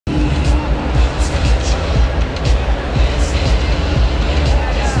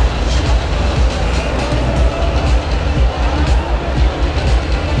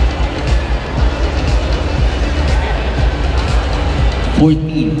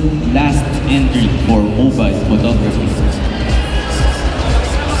14, last entry for mobile photography.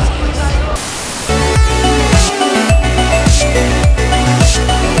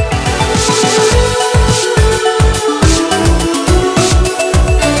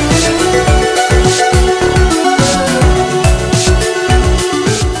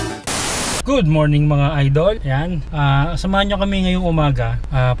 Good morning mga idol. Yan. Samahan nyo kami ngayong umaga.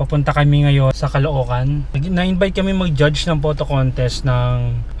 Papunta kami ngayon sa Caloocan. Na-invite kami mag-judge ng photo contest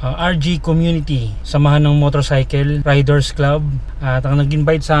ng RG Community, samahan ng Motorcycle Riders Club. At ang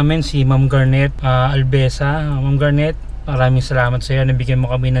nag-invite sa amin si Ma'am Garnet Albesa. Ma'am Garnet, maraming salamat sa iyo. Nabigyan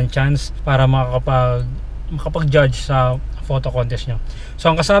mo kami ng chance para makapag-judge sa photo contest nyo. So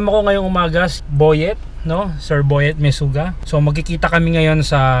ang kasama ko ngayong umaga si Boyet, no? Sir Boyet Mesuga. So magkikita kami ngayon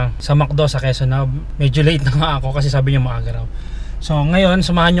sa McDo sa Quezon. Medyo late na nga ako kasi sabi niya maaga raw. So ngayon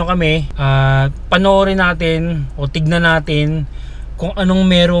samahan nyo kami at panoorin natin o tignan natin kung anong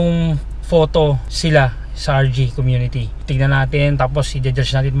merong photo sila sa RG Community. Tignan natin tapos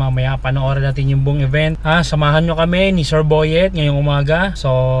i-judge natin mamaya. Panoorin natin yung buong event. Samahan nyo kami ni Sir Boyet ngayong umaga.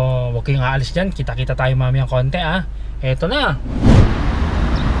 So huwag kayong aalis dyan. Kita-kita tayo mamaya konti. Eto na.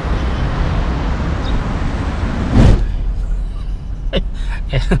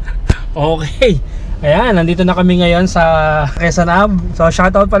 Okay. Ayan, nandito na kami ngayon sa Quezon Ave. So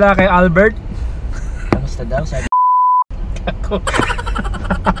shoutout pala kay Albert. Kamusta daw?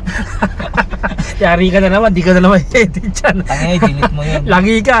 Yari ka na naman, di ka na naman edit dyan. Tangay, delete mo yun.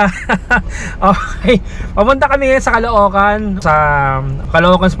 Lagi ka. Okay. Papunta kami ngayon sa Caloocan, sa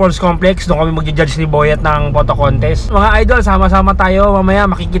Caloocan Sports Complex. Doon kami mag-judge ni Boyet ng photo contest. Mga idol, sama-sama tayo. Mamaya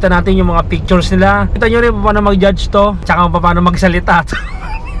makikita natin yung mga pictures nila. Kita nyo rin paano mag-judge to, tsaka paano magsalita.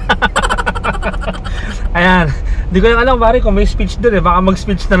 Ayan. Hindi ko lang alam pare kung may speech doon baka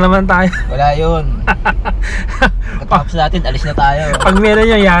mag-speech na naman tayo. Wala yun. Katapos natin, alis na tayo. Pag meron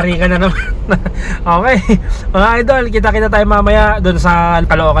yun, yari ka na naman. Okay. Mga idol, kita-kita tayo mamaya doon sa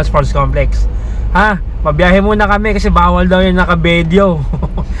Caloocan Sports Complex. Mabiyahe muna kami kasi bawal daw yung naka-video.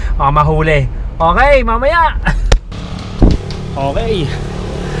 Mahuli. Okay, mamaya. Okay.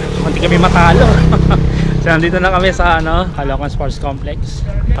 Munti kami matalo. So nandito na kami sa Caloocan Sports Complex.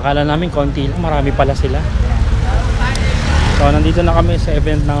 Akala namin konti lang, marami pala sila. So nandito na kami sa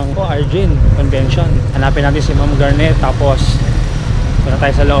event ng RG Convention. Hanapin natin si Ma'am Garnet tapos punta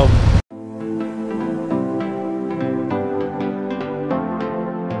tayo sa loob.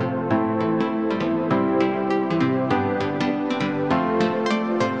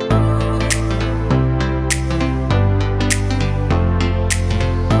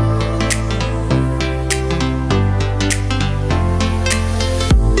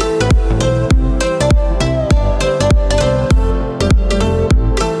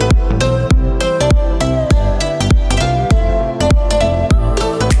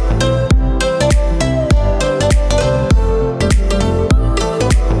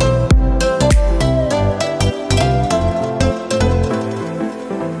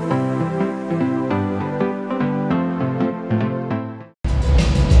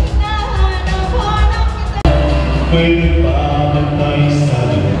 Okay,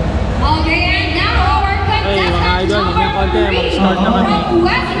 and now our contestant number 3 mag-start na kami.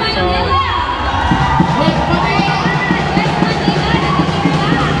 West Manila.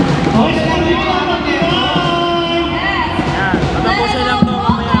 Tatapusin lang to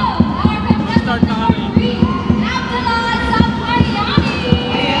mamaya. Mag-start na kami.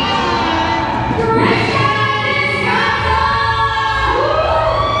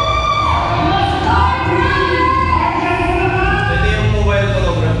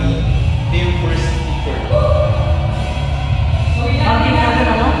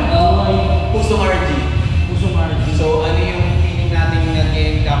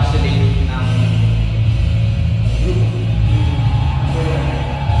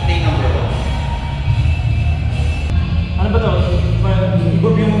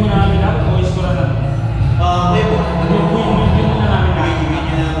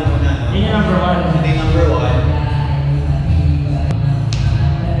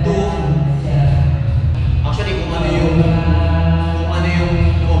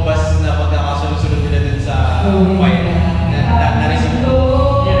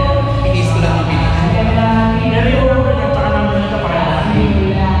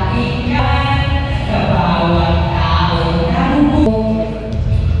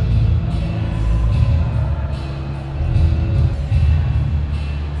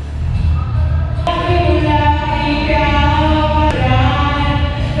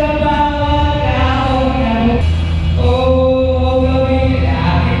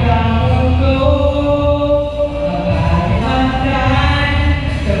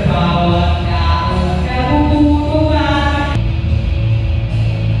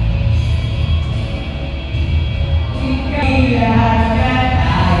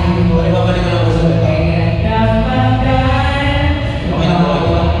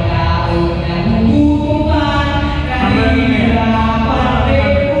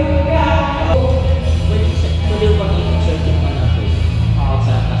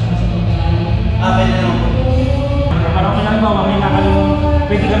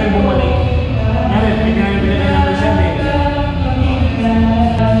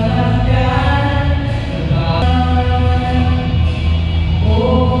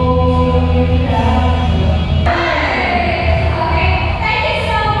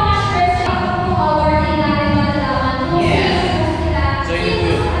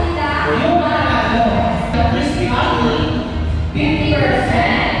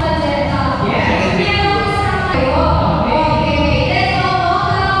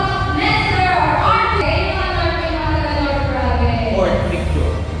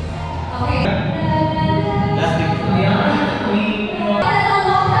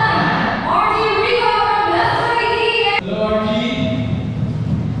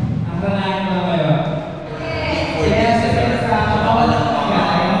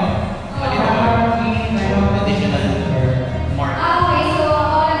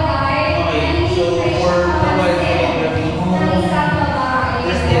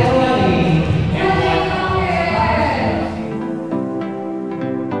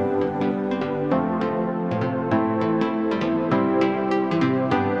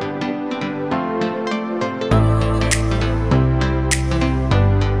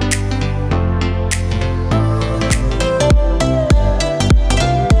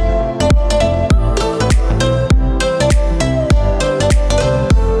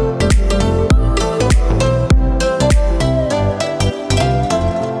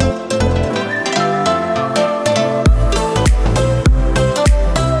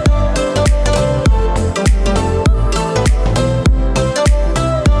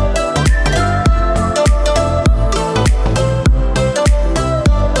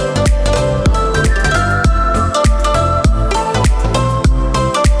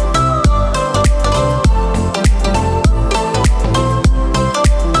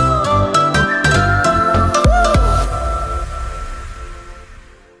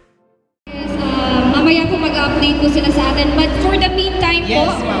 mamaya po mag-update po sila sa atin. But for the meantime po,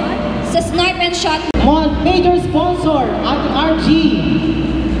 Yes, ma'am. sa snipe and shot, Major sponsor, ang RG.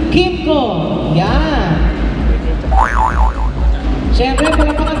 Kimco. Yan. Siyempre,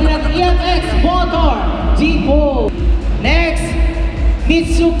 palapakan din natin EMX Motor. Tipo. Next,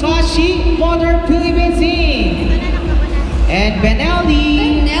 Mitsukashi Motor Philippines Inc. And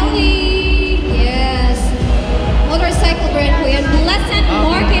Benelli. yes. Motorcycle brand po yan. Blessed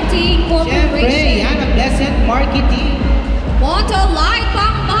Marketing Siyempre, Corporation. yan ang Blessed Marketing. Moto Light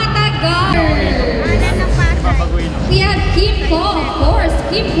pang matagal. We have Kimpo, of course,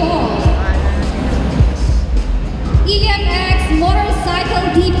 Kimpo. EMX Motorcycle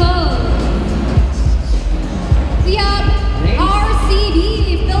Depot. We have RCD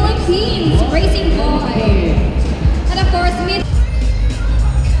Philippines Racing Boy. And of course,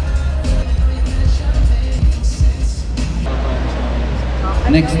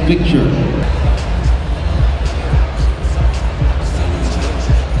 Next picture.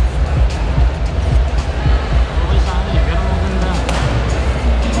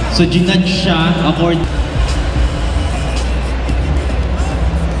 So, ginudge siya according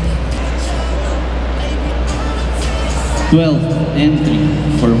 12th entry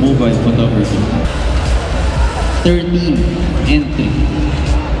for mobile photography. 13th entry.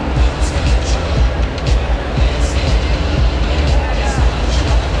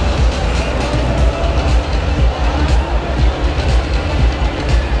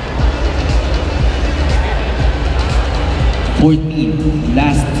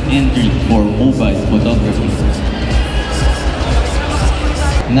 Last entry for mobile photography.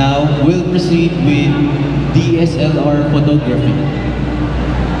 Now we'll proceed with DSLR photography.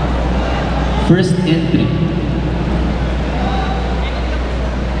 First entry.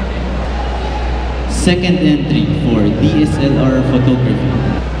 Second entry for DSLR photography.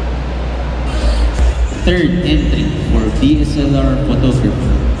 Third entry for DSLR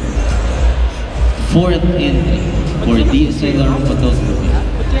photography. Fourth entry for DSLR photography.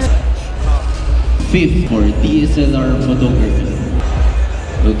 Fifth for DSLR photography.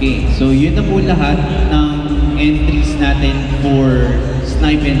 Okay, so yun na po lahat ng entries natin for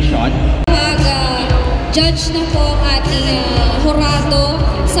snipe and shot. judge na po ang ating horado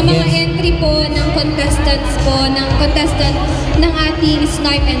sa mga entry po ng contestants po, ng contestant ng ating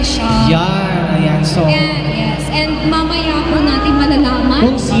snipe and shot. Yan, ayan. So, And, yes, and mamaya po natin malalaman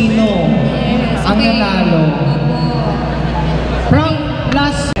kung sino ang nanalo. Opo. From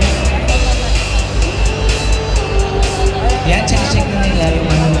last... Yan, check na nila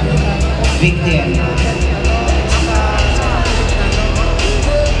yung victim.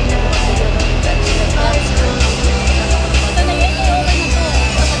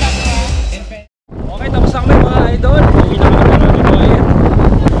 Okay, tapos na kami mga idol. Uwi na kami ng Dubayan.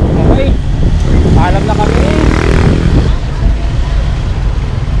 Okay, paalam na kami.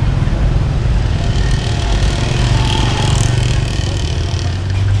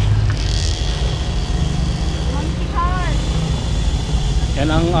 Yan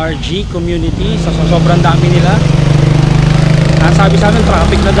ang RG community. Sa sobrang dami nila. Ang sabi sa amin,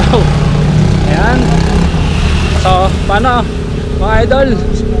 traffic na daw. Ayan. So, paano mga idol?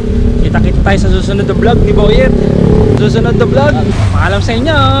 Kita-kita tayo sa susunod na vlog ni Boyet. Susunod na vlog. Paalam sa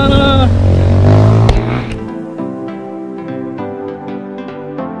inyo.